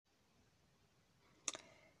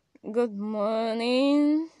Good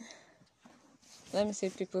morning. Let me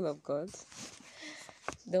say, people of God.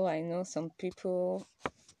 Though I know some people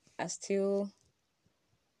are still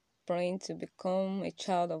praying to become a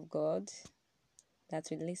child of God that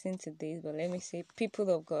will listen to this, but let me say,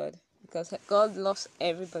 people of God, because God loves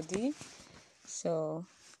everybody. So,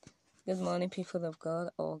 good morning, people of God,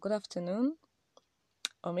 or good afternoon,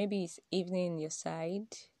 or maybe it's evening your side,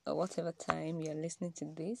 or whatever time you're listening to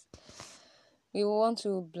this. We want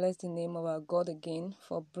to bless the name of our God again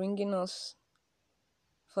for bringing us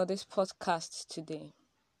for this podcast today.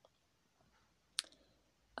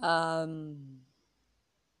 I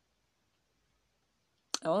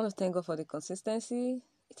want to thank God for the consistency.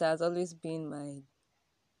 It has always been my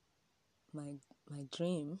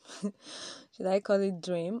dream. Should I call it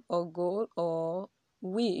dream or goal or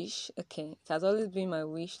wish? Okay, it has always been my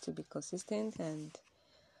wish to be consistent, and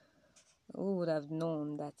who would have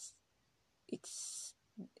known that it's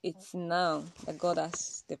now that God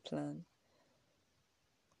has the plan.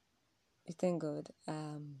 We thank God.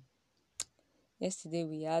 Yesterday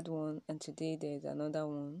we had one, and today there's another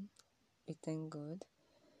one. We thank God.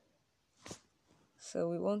 So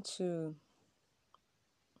we want to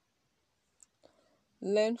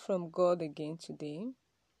learn from God again today.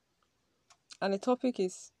 And the topic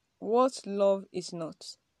is what love is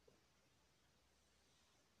not.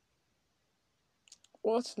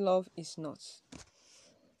 What love is not.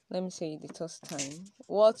 Let me say it the first time.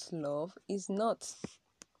 What love is not.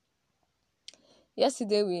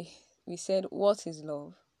 Yesterday we said what is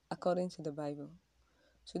love according to the Bible.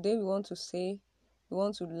 Today we want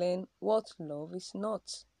to learn what love is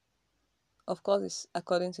not. Of course it's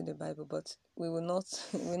according to the Bible, but we will not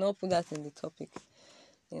put that in the topic.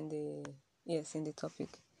 In the topic.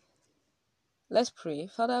 Let's pray.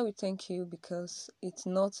 Father, we thank you because it's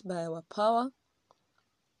not by our power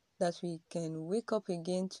that we can wake up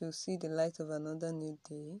again to see the light of another new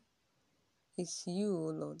day. It's you, O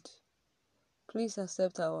Lord. Please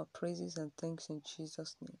accept our praises and thanks in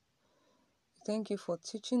Jesus' name. Thank you for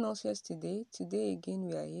teaching us yesterday. Today again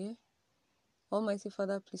we are here. Almighty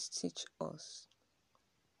Father, please teach us.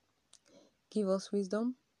 Give us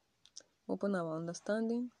wisdom. Open our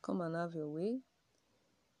understanding. Come and have your way.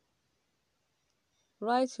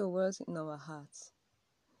 Write your words in our hearts.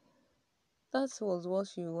 That was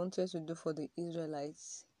what you wanted to do for the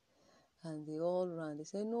Israelites. And they all ran. They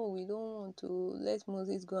said, no, we don't want to. Let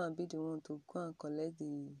Moses go and be the one to go and collect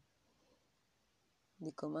the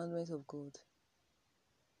commandments of God.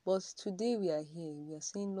 But today we are here. We are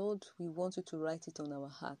saying, Lord, we want you to write it on our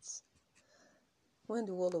hearts. When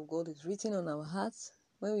the word of God is written on our hearts,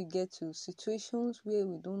 when we get to situations where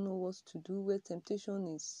we don't know what to do, where temptation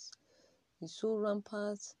is so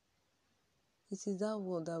rampant, it is that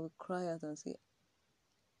word that we cry out and say,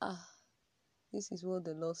 this is what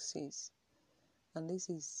the Lord says. And this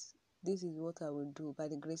is what I will do by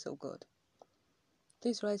the grace of God.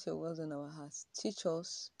 Please write your words on our hearts. Teach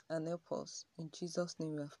us and help us. In Jesus'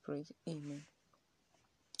 name we have prayed. Amen.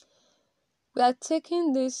 We are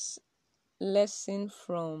taking this lesson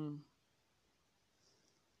from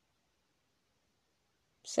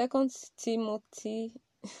 2 Timothy.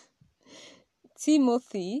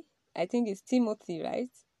 I think it's Timothy, right?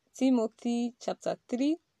 Timothy chapter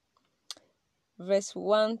 3, verse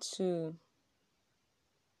 1 to...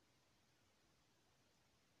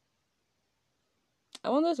 I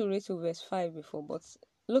wanted to read to verse 5 before, but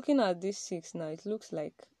looking at this 6 now, it looks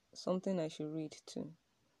like something I should read too.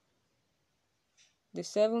 The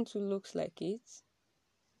 7 too looks like it.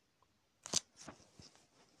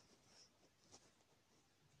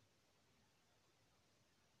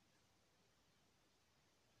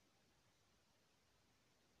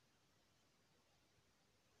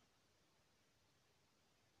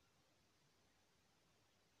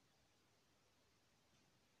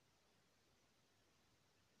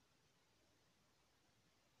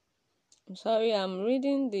 I'm sorry, I'm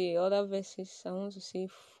reading the other verses. I want to see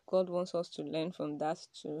if God wants us to learn from that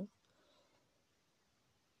too.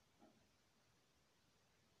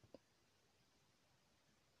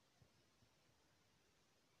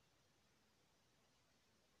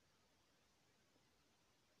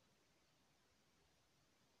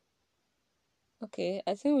 Okay,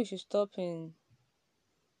 I think we should stop in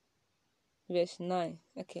verse 9.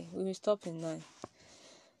 Okay, we will stop in 9.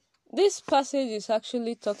 This passage is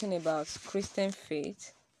actually talking about Christian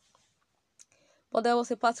faith. But there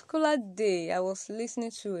was a particular day I was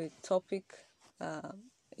listening to a topic, a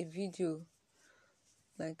video,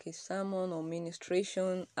 like a sermon or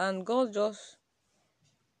ministration, and God just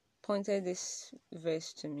pointed this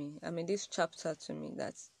verse to me. This chapter to me,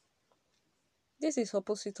 that this is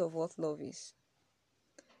opposite of what love is.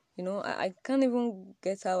 I can't even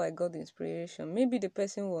get how I got the inspiration. Maybe the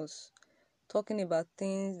person was talking about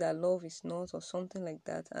things that love is not, or something like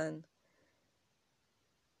that, and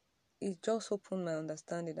it just opened my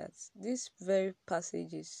understanding that this very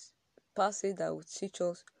passage is passage that would teach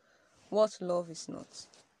us what love is not.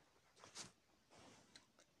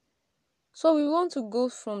 So we want to go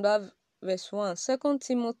from that verse 1, 2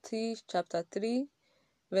 Timothy chapter 3,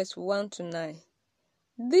 verse 1 to 9.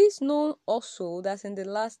 This know also that in the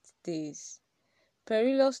last days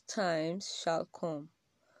perilous times shall come.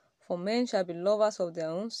 For men shall be lovers of their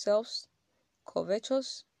own selves,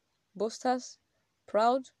 covetous, boasters,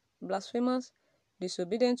 proud, blasphemers,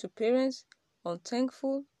 disobedient to parents,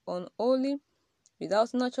 unthankful, unholy,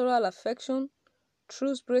 without natural affection,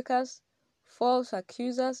 truce breakers, false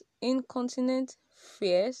accusers, incontinent,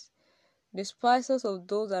 fierce, despisers of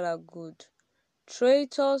those that are good,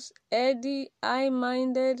 traitors, heady,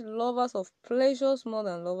 high-minded, lovers of pleasures more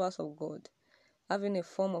than lovers of God, having a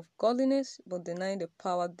form of godliness, but denying the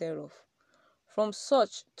power thereof. From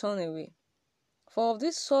such turn away. For of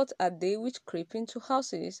this sort are they which creep into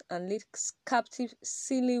houses, and lead captive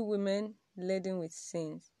silly women laden with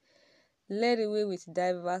sins, led away with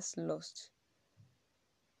divers lusts,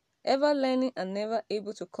 ever learning and never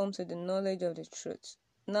able to come to the knowledge of the truth.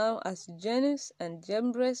 Now as Jannes and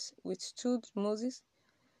Jambres withstood Moses,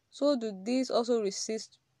 so do these also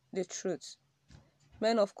resist the truth,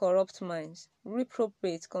 men of corrupt minds,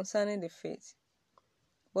 reprobate concerning the faith.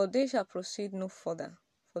 But they shall proceed no further,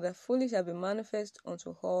 for their folly shall be manifest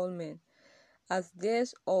unto all men, as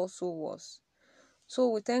theirs also was. So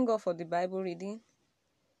we thank God for the Bible reading,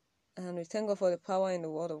 and we thank God for the power in the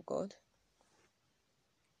Word of God.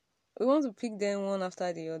 We want to pick them one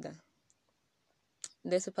after the other.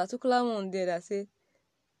 There's a particular one there that says,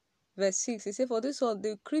 verse 6, it says, for this sort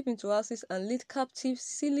they creep into houses and lead captive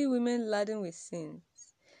silly women laden with sins,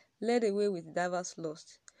 led away with divers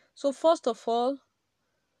lusts. So first of all,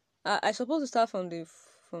 I supposed to start from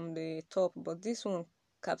the top, but this one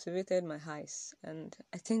captivated my eyes, and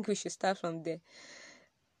I think we should start from there.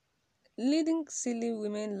 Leading silly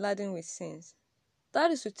women laden with sins. That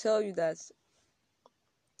is to tell you that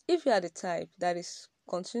if you are the type that is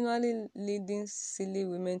continually leading silly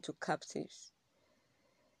women to captives,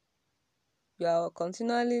 you are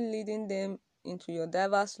continually leading them into your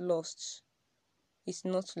diverse lusts, it's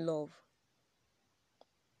not love.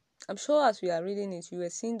 I'm sure as we are reading it, you are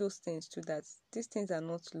seeing those things too, that these things are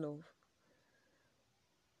not love.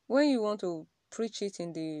 When you want to preach it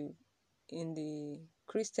in the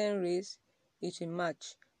Christian race, it will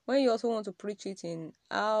match. When you also want to preach it in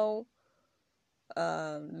how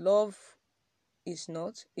love is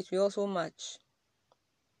not, it will also match.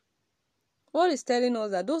 What is telling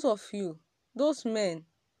us that those of you, those men,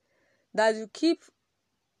 that you keep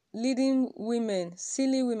leading women,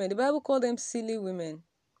 silly women, the Bible calls them silly women.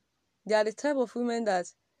 They are the type of women that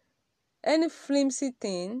any flimsy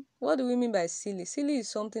thing, what do we mean by silly? Silly is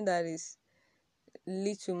something that is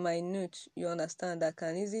little, minute, you understand, that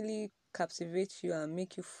can easily captivate you and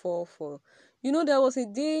make you fall for. There was a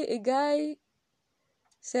day a guy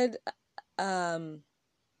said, a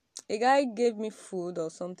guy gave me food or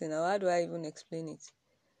something. Now, how do I even explain it?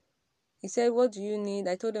 He said, what do you need?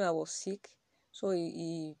 I told him I was sick. So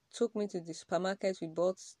he took me to the supermarket. We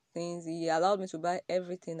bought things. He allowed me to buy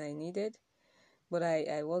everything I needed. But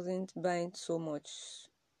I wasn't buying so much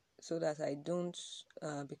so that I don't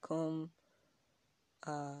become,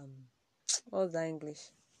 what's that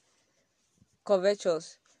English?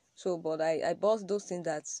 Covetous. So, but I bought those things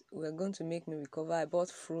that were going to make me recover. I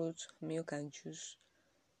bought fruit, milk, and juice.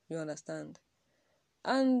 You understand?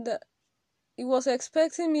 And he was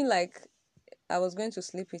expecting me like I was going to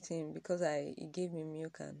sleep with him because he gave me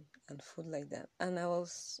milk and food like that. And I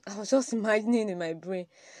was just imagining in my brain,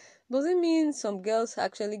 does it mean some girls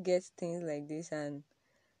actually get things like this and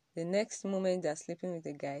the next moment they're sleeping with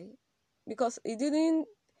a guy? Because it didn't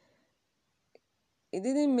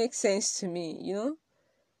make sense to me,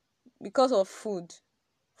 because of food,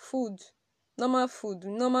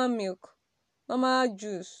 normal milk, normal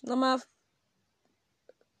juice, normal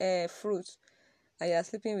fruit, and you're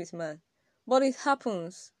sleeping with man. But it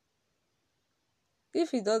happens.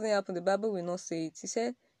 If it doesn't happen, the Bible will not say it. He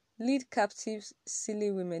said, lead captives silly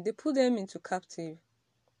women. They put them into captive.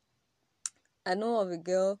 I know of a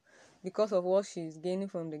girl, because of what she's gaining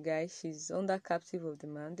from the guy, she's under captive of the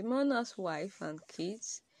man. The man has wife and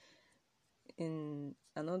kids in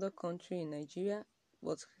another country in Nigeria,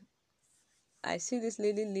 but I see this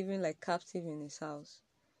lady living like captive in his house.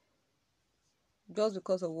 Just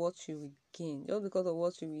because of what she will gain, just because of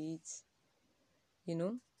what she will eat, you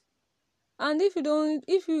know. And if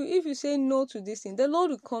you say no to this thing, the Lord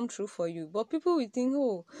will come through for you. But people will think,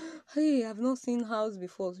 oh, hey, I've not seen house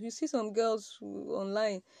before. You see some girls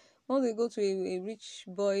online, once they go to a rich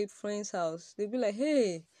boy friend's house, they'll be like,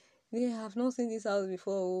 hey, they have not seen this house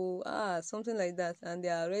before, something like that, and they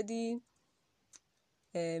are already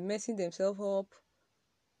messing themselves up,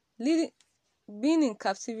 leading, being in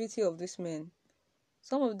captivity of these men.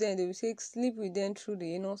 Some of them, they will say, sleep with them through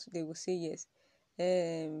the anus, they will say yes.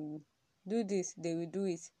 Do this, they will do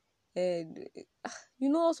it.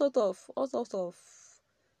 All sorts of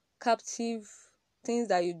captive things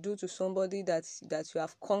that you do to somebody that you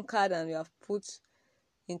have conquered and you have put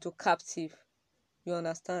into captive. You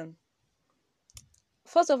understand?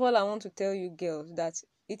 First of all, I want to tell you girls that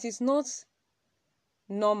it is not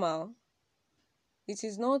normal, it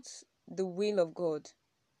is not the will of God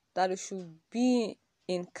that you should be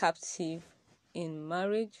in captive in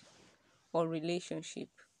marriage or relationship.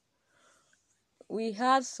 We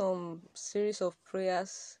had some series of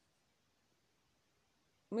prayers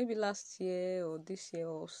maybe last year or this year,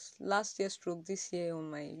 or last year stroke this year,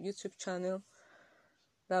 on my YouTube channel,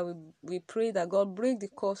 that we pray that God break the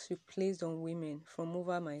curse you placed on women from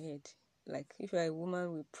over my head. Like, if you're a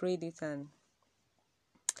woman, we prayed it, and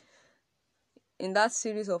in that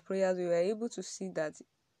series of prayers we were able to see that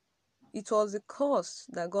it was the curse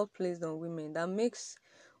that God placed on women that makes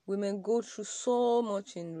women go through so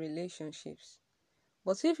much in relationships.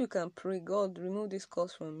 But if you can pray, God, remove this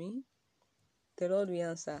curse from me, the Lord will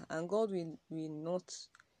answer, and God will not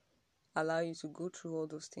allow you to go through all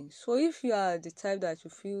those things. So if you are the type that you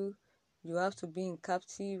feel you have to be in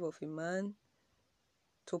captive of a man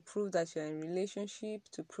to prove that you are in relationship,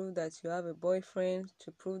 to prove that you have a boyfriend,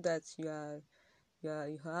 to prove that you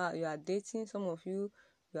are dating, some of you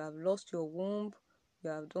have lost your womb, you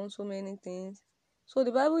have done so many things. So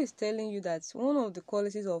the Bible is telling you that one of the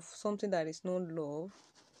qualities of something that is not love,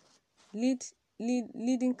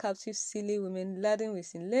 leading captive silly women, laden with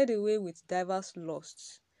sin, led away with diverse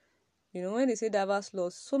lusts. When they say diverse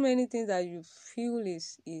lusts, so many things that you feel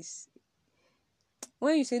is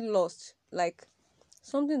when you say lust, like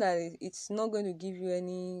something that it's not going to give you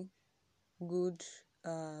any good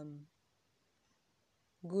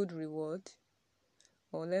good reward,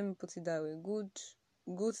 or let me put it that way,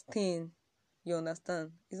 good thing. You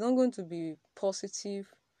understand? It's not going to be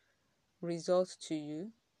positive result to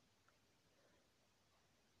you.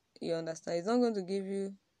 You understand? It's not going to give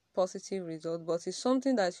you positive result, but it's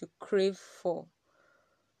something that you crave for.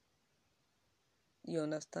 You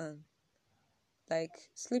understand?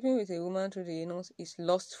 Like sleeping with a woman through the anus is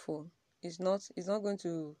lustful. It's not going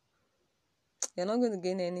to, you're not going to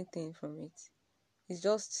gain anything from it. It's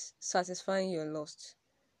just satisfying your lust,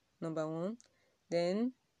 number one.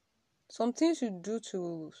 Then some things you do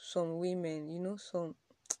to some women, some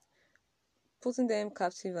putting them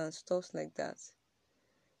captive and stuff like that.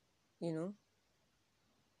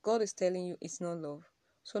 God is telling you it's not love.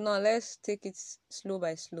 So now let's take it slow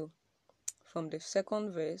by slow. From the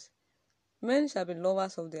second verse, men shall be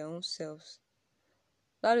lovers of their own selves.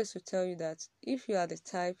 That is to tell you that if you are the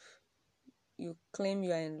type you claim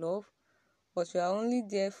you are in love, but you are only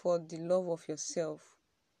there for the love of yourself,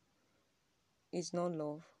 it's not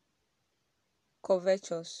love.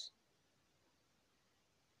 Covetous.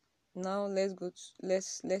 Now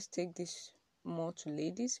let's take this more to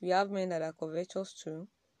ladies. We have men that are covetous too.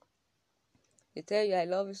 They tell you I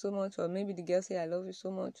love you so much, or maybe the girl say I love you so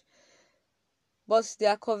much, but they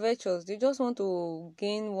are covetous. They just want to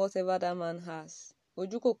gain whatever that man has.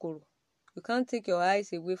 Ojukokoro. You can't take your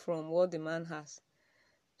eyes away from what the man has.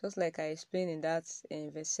 Just like I explained in that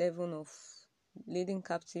verse 7 of leading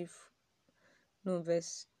captive. No,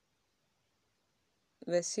 verse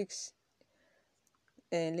 6.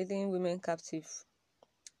 Leading women captive.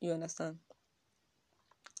 You understand?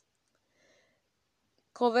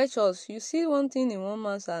 Covetous. You see one thing in one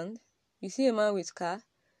man's hand. You see a man with car.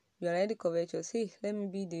 You are already covetous. Hey, let me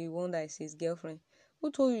be the one that is his girlfriend.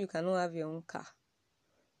 Who told you cannot have your own car?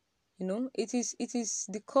 It is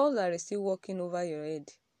the cause that is still walking over your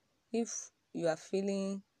head. If you are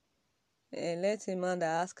feeling, let a man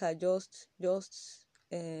that asks her just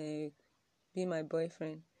be my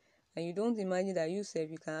boyfriend, and you don't imagine that you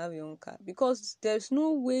can have your own car, because there's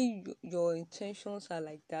no way your intentions are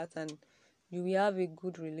like that and you will have a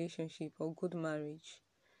good relationship or good marriage.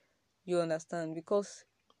 You understand? Because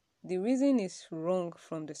the reason is wrong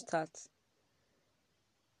from the start.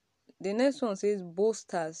 The next one says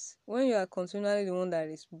boasters. When you are continually the one that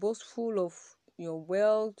is boastful of your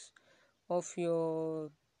wealth, of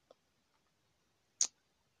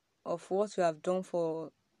what you have done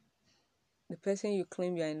for the person you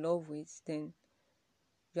claim you are in love with, then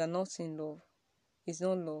you are not in love. It's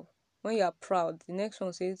not love. When you are proud, the next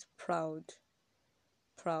one says proud.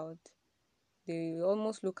 Proud. They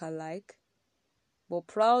almost look alike. But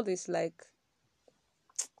proud is like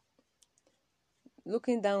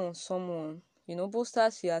looking down on someone.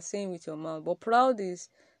 Boasters you are saying with your mouth. But proud is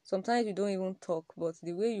sometimes you don't even talk, but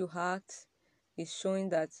the way you act is showing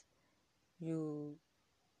that you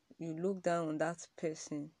look down on that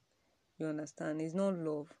person. You understand? It's not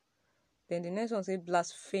love. Then the next one says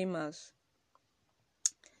blasphemous.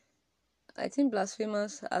 I think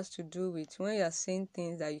blasphemous has to do with when you are saying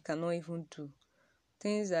things that you cannot even do.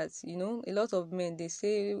 Things that, a lot of men, they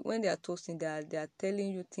say when they are toasting, they are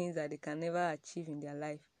telling you things that they can never achieve in their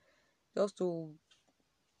life. Just to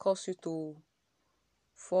cause you to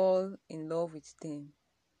fall in love with them.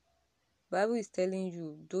 Bible is telling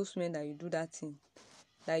you, those men that you do that thing,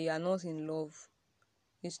 that you are not in love.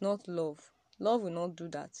 It's not love. Love will not do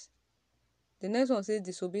that. The next one says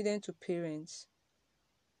disobedient to parents.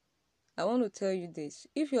 I want to tell you this.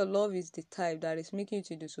 If your love is the type that is making you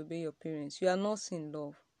to disobey your parents, you are not in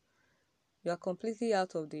love. You are completely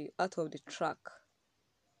out of the track.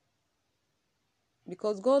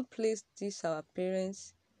 Because God placed this our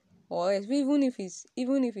parents, or even if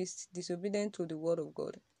it's disobedient to the word of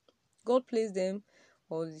God, God placed them,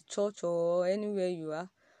 or the church, or anywhere you are,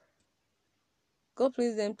 God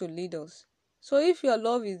placed them to lead us. So if your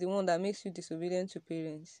love is the one that makes you disobedient to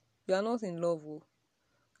parents, you are not in love.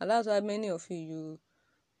 And that's why many of you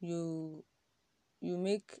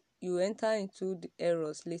enter into the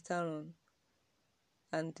errors later on,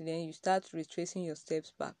 and then you start retracing your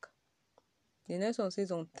steps back. The next one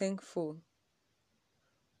says unthankful.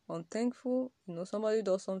 Unthankful, somebody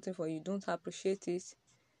does something for you, don't appreciate it.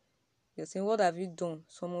 You're saying, what have you done?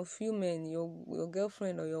 Some of you men, your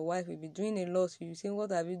girlfriend or your wife will be doing a lot. You saying,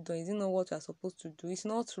 what have you done? Is it not what you're supposed to do? It's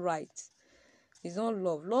not right. It's not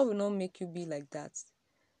love. Love will not make you be like that.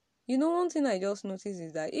 One thing I just noticed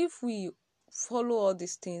is that if we follow all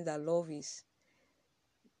these things that love is,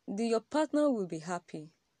 your partner will be happy.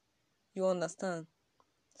 You understand?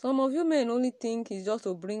 Some of you men only think it's just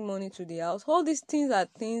to bring money to the house. All these things are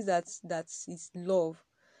things that is love.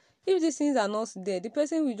 If these things are not there, the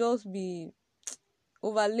person will just be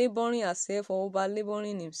over laboring herself or over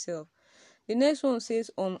laboring himself. The next one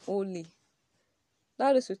says unholy.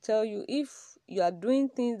 That is to tell you, if you are doing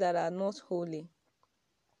things that are not holy,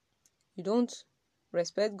 you don't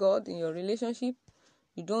respect God in your relationship,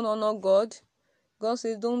 you don't honor God. God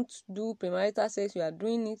says don't do premarital sex, you are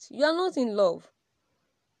doing it. You are not in love.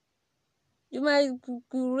 You might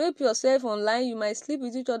rape yourself online, you might sleep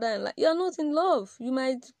with each other and you are not in love. You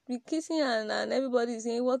might be kissing and everybody is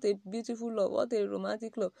saying what a beautiful love, what a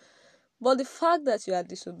romantic love. But the fact that you are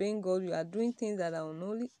disobeying God, you are doing things that are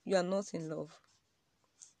unholy, you are not in love.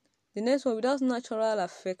 The next one, without natural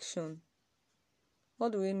affection.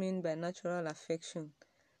 What do we mean by natural affection?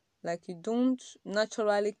 Like you don't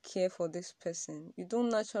naturally care for this person. You don't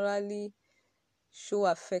naturally show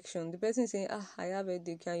affection. The person is saying, I have a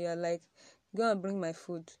headache, and you are like, go and bring my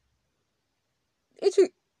food. It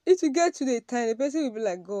will get to the time the person will be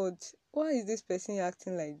like, God, why is this person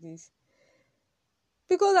acting like this?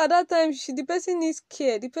 Because at that time, the person needs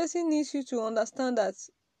care. The person needs you to understand that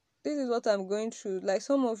this is what I'm going through. Like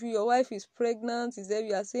some of you, your wife is pregnant, is there,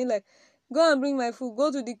 you are saying like, go and bring my food,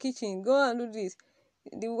 go to the kitchen, go and do this.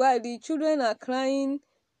 The children are crying,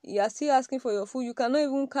 you are still asking for your food, you cannot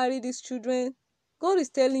even carry these children. God is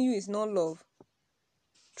telling you it's not love.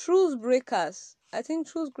 Truth breakers. I think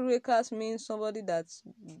truth breakers means somebody that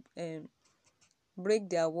break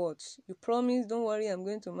their words. You promise, don't worry, I'm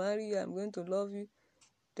going to marry you, I'm going to love you.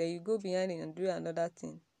 Then you go behind it and do another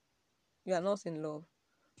thing. You are not in love.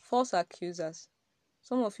 False accusers.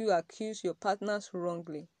 Some of you accuse your partners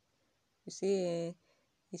wrongly. You say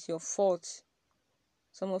it's your fault.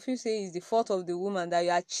 Some of you say it's the fault of the woman that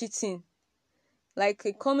you are cheating. Like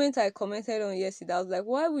a comment I commented on yesterday, I was like,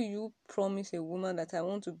 why will you promise a woman that I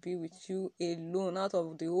want to be with you alone out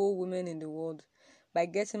of the whole women in the world by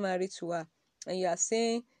getting married to her? And you are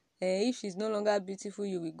saying if she's no longer beautiful,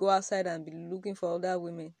 you will go outside and be looking for other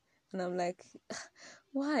women. And I'm like,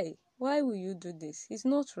 why? Why will you do this? It's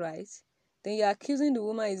not right. Then you're accusing the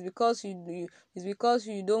woman it's because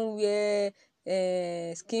you don't wear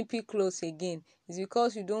skimpy clothes again. It's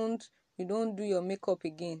because you don't do your makeup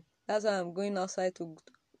again. That's why I'm going outside to.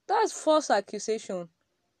 That's false accusation.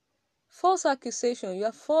 False accusation. You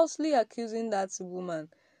are falsely accusing that woman.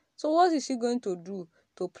 So what is she going to do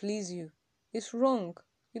to please you? It's wrong.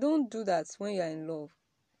 You don't do that when you are in love.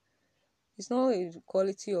 It's not a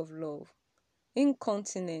quality of love.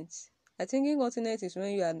 Incontinence. I think incontinence is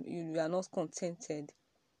when you are not contented.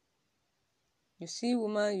 You see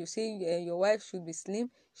woman, you say your wife should be slim,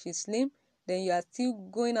 she's slim, then you are still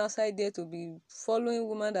going outside there to be following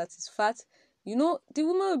woman that is fat. The woman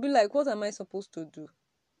will be like, what am I supposed to do?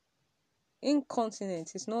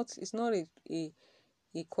 Incontinent is not, it's not a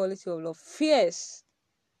quality of love. Fierce,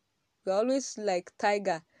 you're always like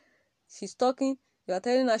tiger. She's talking, you are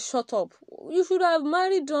telling her shut up. You should have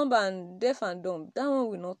married dumb and deaf and dumb. That one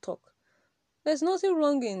will not talk. There's nothing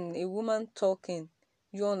wrong in a woman talking.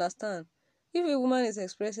 You understand? If a woman is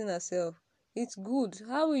expressing herself, it's good.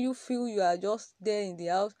 How will you feel you are just there in the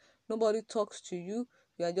house, nobody talks to you,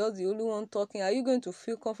 you are just the only one talking? Are you going to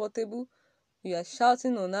feel comfortable? You are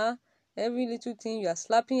shouting on her, every little thing you are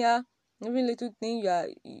slapping her, every little thing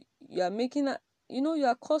you are making her, you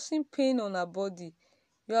are causing pain on her body.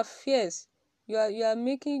 You are fierce. You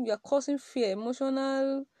are causing fear,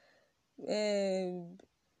 um,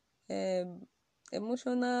 um,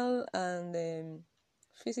 emotional and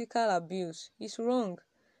physical abuse. It's wrong.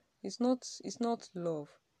 It's not love.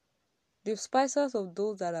 The spices of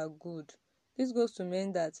those that are good. This goes to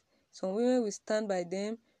mean that some women will stand by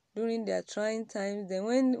them during their trying times. Then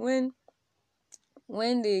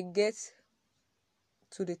when they get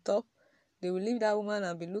to the top, they will leave that woman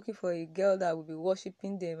and be looking for a girl that will be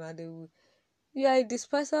worshiping them, and you are a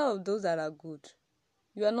despiser of those that are good.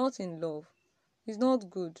 You are not in love. It's not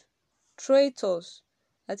good. Traitors.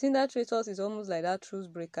 I think that traitors is almost like that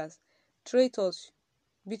truth breakers. Traitors.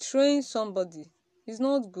 Betraying somebody is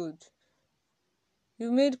not good.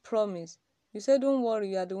 You made promise. You said, don't worry,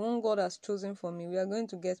 you are the one God has chosen for me. We are going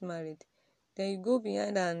to get married. Then you go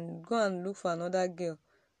behind and go and look for another girl.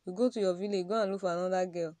 You go to your village, go and look for another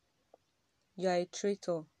girl. You are a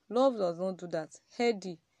traitor. Love does not do that.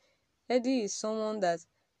 Heady is someone that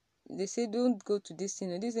they say, don't go to this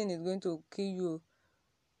thing. This thing is going to kill you.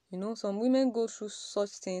 Some women go through such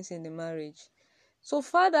things in the marriage. So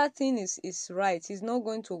far that thing is right. It's not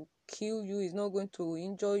going to kill you. It's not going to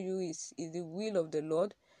injure you. It's the will of the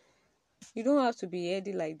Lord. You don't have to be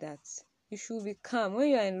heady like that. You should be calm. When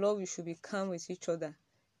you are in love, you should be calm with each other.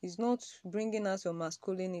 It's not bringing out your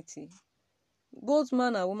masculinity. Both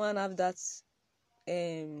man and woman have that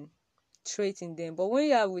trait in them. But when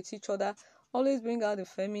you are with each other, always bring out the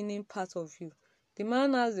feminine part of you. The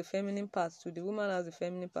man has the feminine part too. The woman has the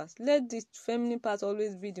feminine part. Let the feminine part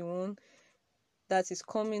always be the one that is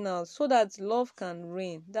coming out so that love can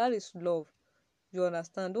reign. That is love. You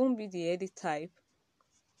understand? Don't be the heady type.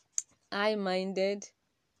 High-minded.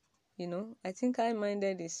 I think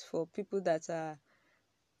high-minded is for people that are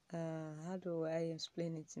how do I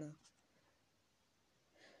explain it now?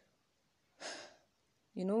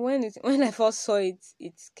 When I first saw it,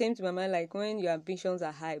 it came to my mind like when your ambitions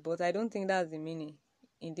are high, but I don't think that's the meaning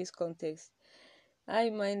in this context.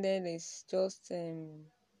 High-minded is just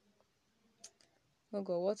oh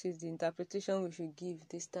God, what is the interpretation we should give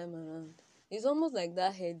this time around? It's almost like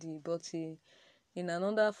that heady, but in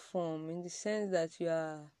another form, in the sense that you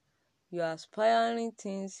are aspiring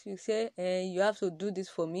things. You say, you have to do this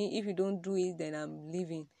for me. If you don't do it, then I'm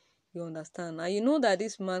leaving. You understand? And you know that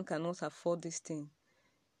this man cannot afford this thing.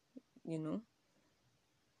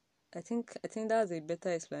 I think that's a better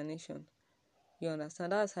explanation. You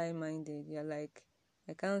understand? That's high-minded. You're like,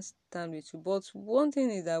 I can't stand with you. But one thing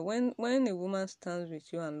is that when a woman stands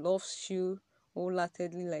with you and loves you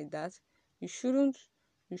wholeheartedly like that, you shouldn't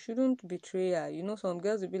betray her. Some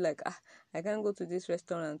girls will be like, I can't go to this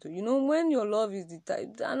restaurant. When your love is the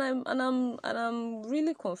type, and I'm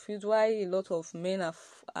really confused why a lot of men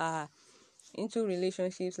are into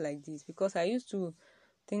relationships like this, because I used to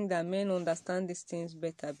think that men understand these things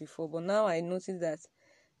better before, but now I notice that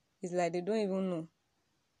it's like they don't even know.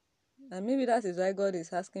 And maybe that is why God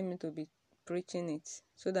is asking me to be preaching it,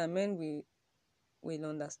 so that men will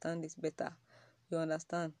understand this better. You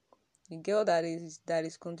understand? The girl that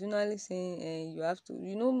is continually saying, you have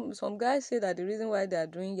to, some guys say that the reason why they are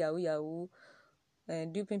doing yahoo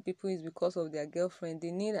and duping people is because of their girlfriend.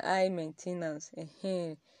 They need high maintenance.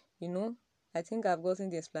 I think I've gotten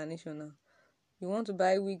the explanation now. You want to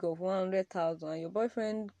buy a wig of 100,000 and your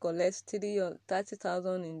boyfriend collects 30 or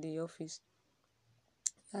 30,000 in the office.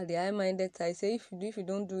 At the high-minded type, say if you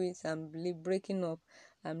don't do it, I'm breaking up,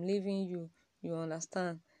 I'm leaving you. You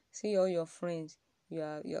understand? See all your friends, you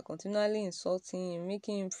are continually insulting him,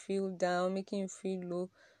 making him feel down, making him feel low.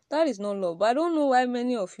 That is not love. But I don't know why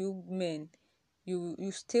many of you men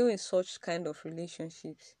you still in such kind of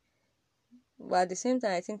relationships. But at the same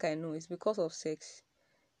time, I think I know it's because of sex.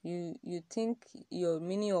 You think your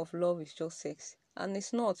meaning of love is just sex, and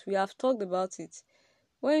it's not. We have talked about it.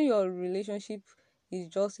 When your relationship is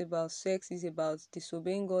just about sex, is about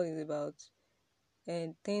disobeying God, is about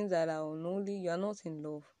things that are unholy, you are not in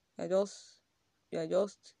love. You're just You are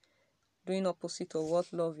just doing opposite of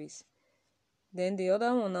what love is. Then the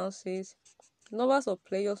other one now says, lovers of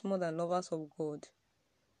pleasures more than lovers of God.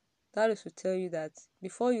 That is to tell you that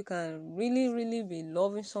before you can really, really be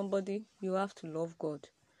loving somebody, you have to love God.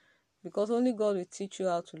 Because only God will teach you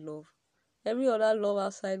how to love. Every other love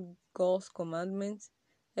outside God's commandments,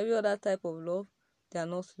 every other type of love, they are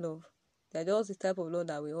not love. They are just the type of love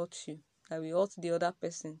that will hurt you, that will hurt the other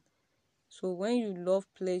person. So when you love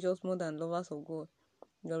pleasures more than lovers of God,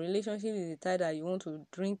 your relationship is the type that you want to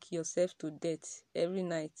drink yourself to death every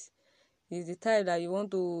night. It's the type that you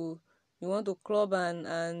want to club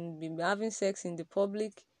and be having sex in the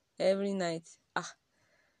public every night.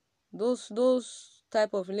 Those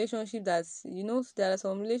type of relationship that, there are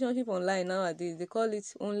some relationship online nowadays, they call it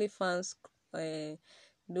OnlyFans,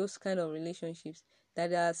 those kind of relationships that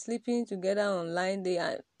they are sleeping together online.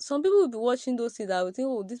 Some people will be watching those things that will think,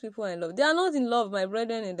 oh, these people are in love. They are not in love, my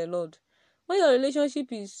brethren in the Lord. When your relationship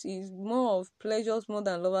is more of pleasures more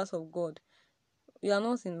than lovers of God, you are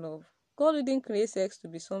not in love. God didn't create sex to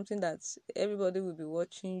be something that everybody will be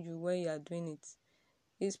watching you when you are doing it.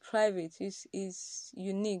 It's private, it's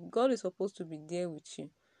unique. God is supposed to be there with you.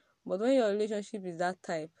 But when your relationship is that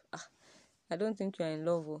type, I don't think you are in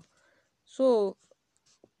love. So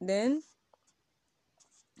then,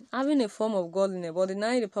 having a form of godliness but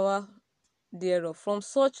denying the power thereof, from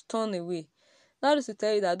such turn away. That is to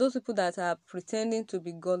tell you that those people that are pretending to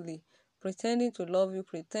be godly, pretending to love you,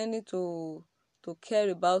 pretending to care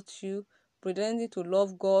about you, pretending to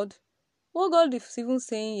love God, what God is even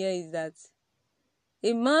saying here is that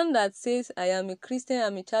a man that says, I am a Christian,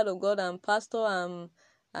 I'm a child of God, I'm pastor, I'm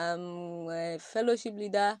a fellowship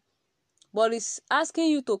leader, but is asking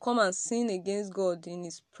you to come and sin against God in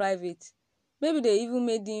his private. Maybe they even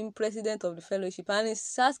made him president of the fellowship, and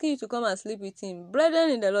is asking you to come and sleep with him.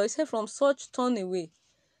 Brethren in the Lord, he said, from such turn away.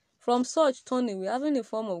 From such turn away, having a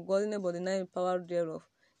form of godliness but denying the power thereof.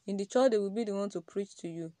 In the church, they will be the one to preach to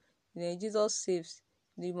you. Jesus saves.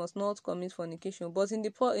 You must not commit fornication. But in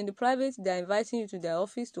the private, they are inviting you to their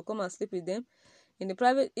office to come and sleep with them. In the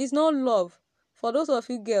private, it's not love. For those of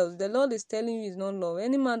you girls, the Lord is telling you it's not love.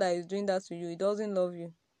 Any man that is doing that to you, he doesn't love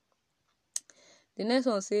you. The next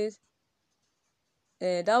one says,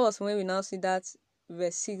 that was when we now see that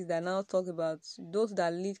verse 6 that now talk about those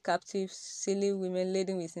that lead captive silly women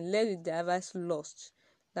laden with sin, led with diverse lust.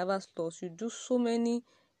 You do so many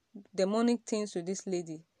demonic things to this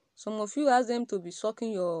lady. Some of you ask them to be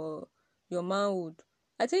sucking your manhood.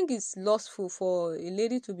 I think it's lustful for a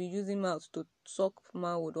lady to be using mouth to suck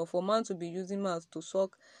manhood, or for man to be using mouth to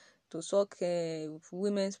suck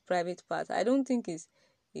women's private parts. I don't think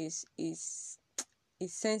it's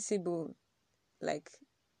sensible. Like,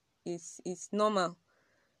 it's normal.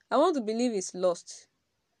 I want to believe it's lust.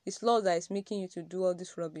 It's lust that is making you to do all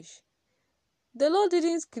this rubbish. The Lord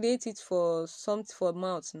didn't create it for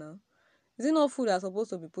mouth now. Is it not food that's supposed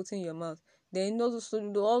to be put in your mouth? Then also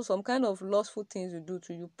do all some kind of lustful things you do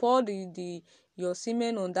to you. Pour your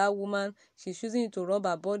semen on that woman. She's using it to rub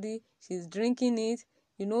her body. She's drinking it.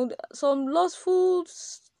 Some lustful,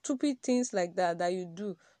 stupid things like that you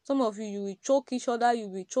do. Some of you will choke each other. You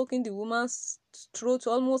will be choking the woman's throat,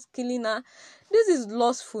 almost killing her. This is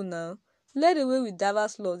lustful now. Led away with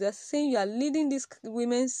diverse laws. They're saying you are leading these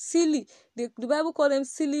women silly. The Bible calls them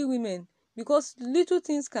silly women because little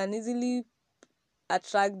things can easily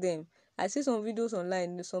attract them. I see some videos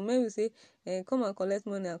online. Some men will say, come and collect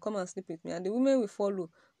money and come and sleep with me, and the women will follow.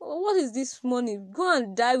 What is this money? Go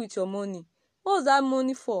and die with your money. What's that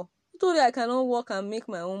money for? Who told you I cannot work and make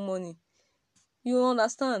my own money? You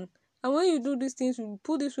understand? And when you do these things, you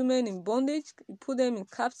put these women in bondage, you put them in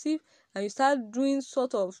captive, and you start doing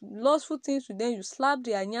sort of lustful things to them. You slap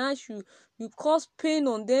their nyash, you cause pain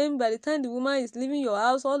on them. By the time the woman is leaving your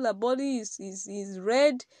house, all her body is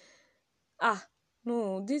red.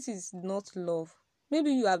 No, this is not love.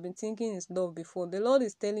 Maybe you have been thinking it's love before. The Lord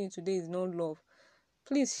is telling you today is not love.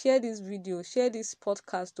 Please share this video, share this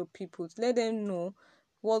podcast to people. Let them know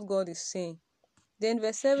what God is saying. Then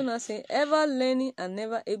verse 7 is saying, ever learning and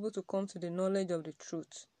never able to come to the knowledge of the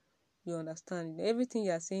truth. You understand? Everything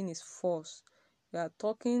you are saying is false. You are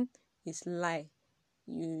talking is lie.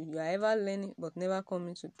 You are ever learning but never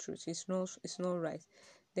coming to truth. It's not right.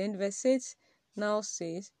 Then verse 8 now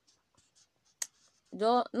says,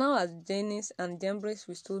 now as Jannes and Jambres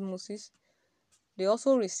withstood Moses, they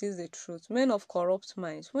also resist the truth. Men of corrupt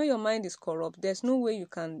minds. When your mind is corrupt, there's no way you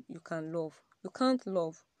can love. You can't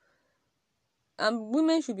love. And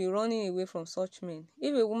women should be running away from such men.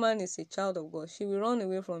 If a woman is a child of God, she will run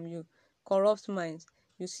away from you. Corrupt minds.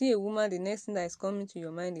 You see a woman, the next thing that is coming to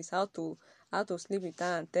your mind is how to sleep with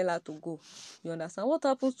her and tell her to go. You understand? What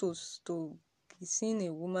happens to he's seeing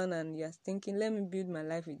a woman and you're thinking, let me build my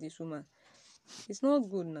life with this woman. It's not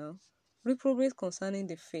good now. Reprobate concerning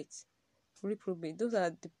the faith. Reprobate. Those are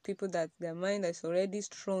the people that their mind is already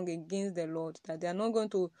strong against the Lord, that they are not going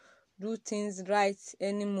to do things right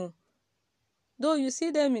anymore. Though you see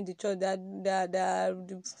them in the church, they are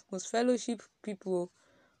the most fellowship people,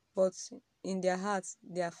 but in their hearts,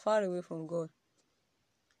 they are far away from God.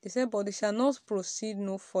 They said, but they shall not proceed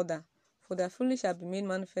no further, for their folly shall be made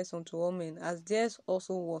manifest unto all men, as theirs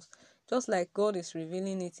also was. Just like God is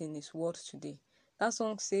revealing it in his word today. That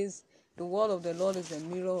song says, the word of the Lord is a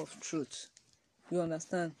mirror of truth. You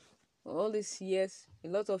understand? For all these years, a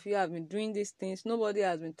lot of you have been doing these things. Nobody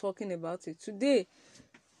has been talking about it. Today,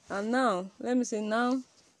 and now, let me say now,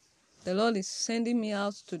 the Lord is sending me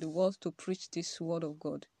out to the world to preach this word of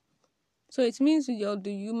God. So it means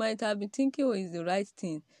you might have been thinking, oh, it's the right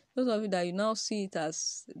thing. Those of you that you now see it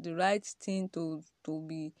as the right thing to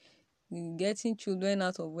be getting children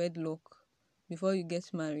out of wedlock before you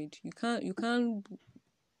get married. You can't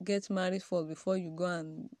get married first before you go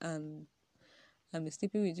and be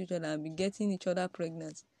sleeping with each other and be getting each other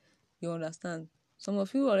pregnant. You understand? Some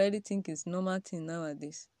of you already think it's normal thing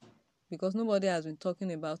nowadays because nobody has been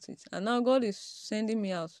talking about it. And now God is sending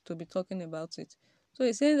me out to be talking about it. So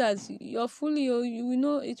it says that you will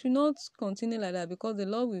know it will not continue like that, because the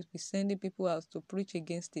Lord will be sending people out to preach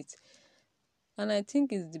against it. And I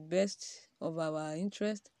think it's the best of our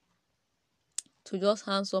interest to just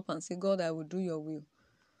hands up and say, God, I will do your will.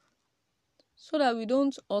 So that we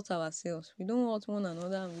don't hurt ourselves. We don't hurt one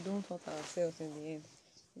another, and we don't hurt ourselves in the end.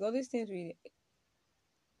 Because these things will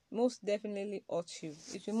most definitely hurt you.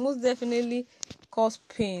 It will most definitely cause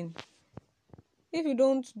pain. If you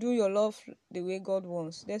don't do your love the way God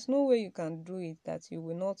wants, there's no way you can do it that you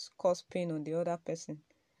will not cause pain on the other person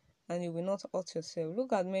and you will not hurt yourself.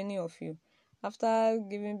 Look at many of you. After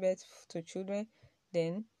giving birth to children,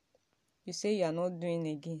 then you say you are not doing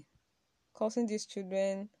again, causing these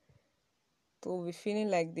children to be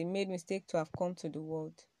feeling like they made mistake to have come to the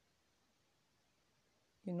world.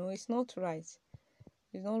 It's not right.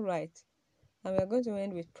 It's not right. And we are going to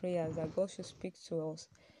end with prayers that God should speak to us.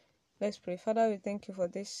 Let's pray. Father, we thank you for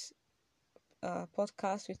this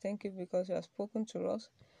podcast. We thank you because you have spoken to us.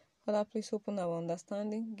 Father, please open our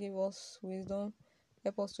understanding. Give us wisdom.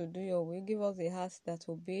 Help us to do your will. Give us a heart that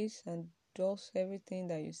obeys and does everything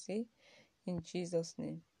that you say. In Jesus'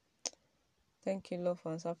 name. Thank you, Lord,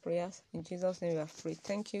 for answer prayers. In Jesus' name we have prayed.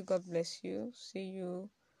 Thank you. God bless you. See you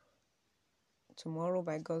tomorrow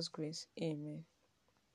by God's grace. Amen.